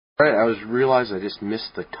Right, I realized I just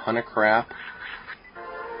missed a ton of crap.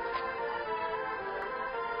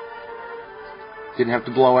 Didn't have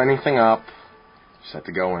to blow anything up. Just had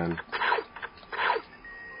to go in.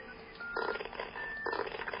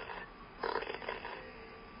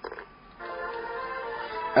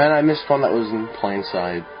 And I missed one that was in plain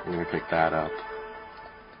sight. Let me pick that up.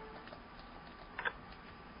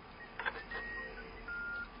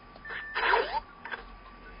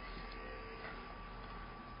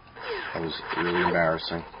 That was really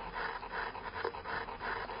embarrassing.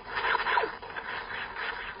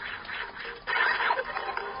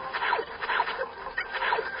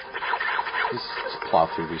 Just plow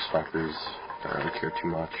through these fuckers. Don't really care too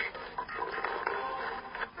much.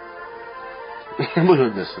 I would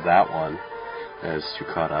have missed that one. I was too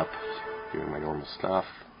caught up doing my normal stuff.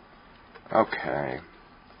 Okay.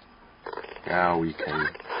 Now we can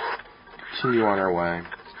continue on our way.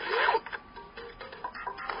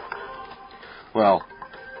 Well,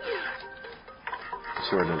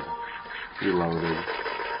 sort of reloaded.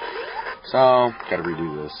 So, gotta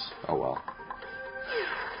redo this. Oh well.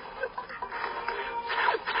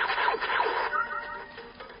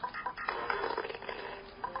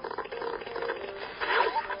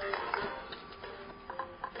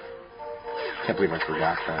 Can't believe I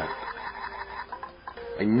forgot that.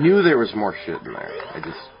 I knew there was more shit in there. I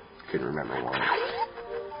just couldn't remember what.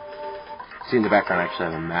 See, in the background, I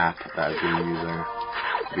actually have a map that I've been using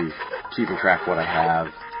to be keeping track of what I have,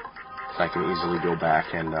 so I can easily go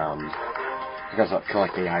back and, because I'm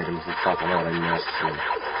collecting items and stuff, I know what I missed, and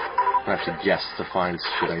I don't have to guess to find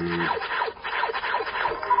shit I need.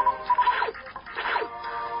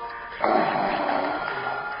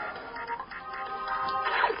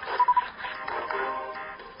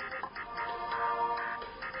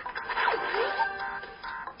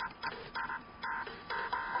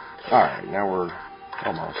 Alright, now we're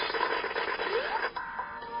almost.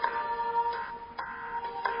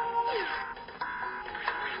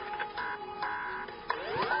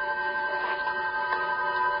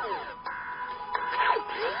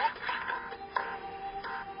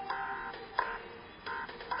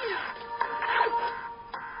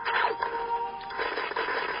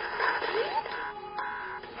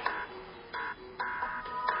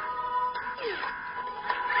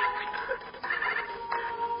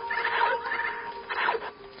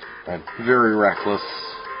 I'm very reckless.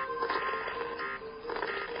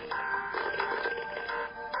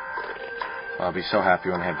 I'll be so happy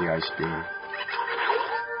when I have the ice beam.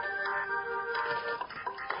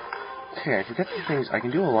 Okay, I forget the things. I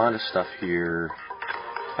can do a lot of stuff here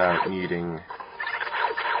without needing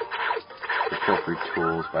the appropriate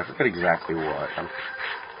tools, but I forget exactly what.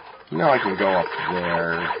 You know I can go up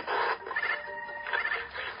there.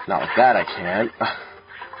 Not with that I can't.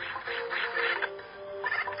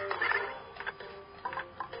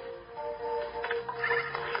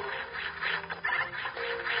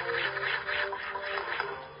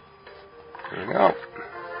 There we go.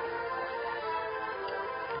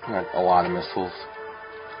 Got a lot of missiles.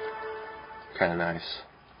 Kinda nice.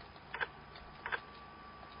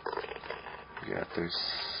 Yeah, there's...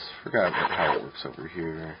 forgot about how it works over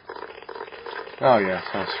here. Oh yeah,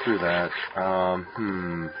 so screw that.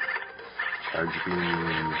 Charge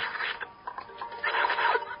beam.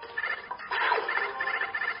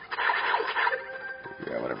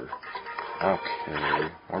 Yeah, whatever. Okay,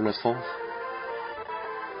 more missiles.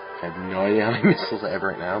 I have no idea how many missiles I have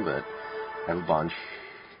right now, but I have a bunch.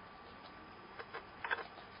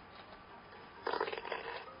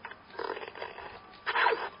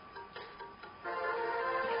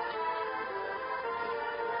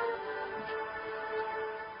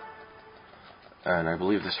 And I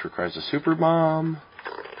believe this requires a super bomb.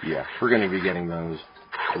 Yeah, we're going to be getting those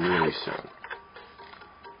really soon.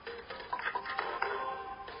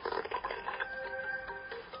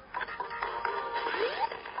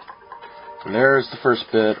 And there's the first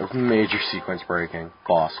bit of major sequence breaking.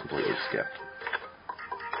 Boss completely skipped.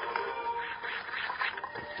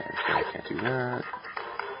 Okay, so I can't do that.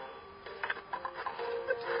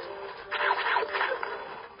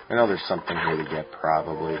 I know there's something here to get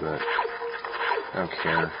probably, but I don't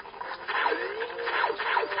care.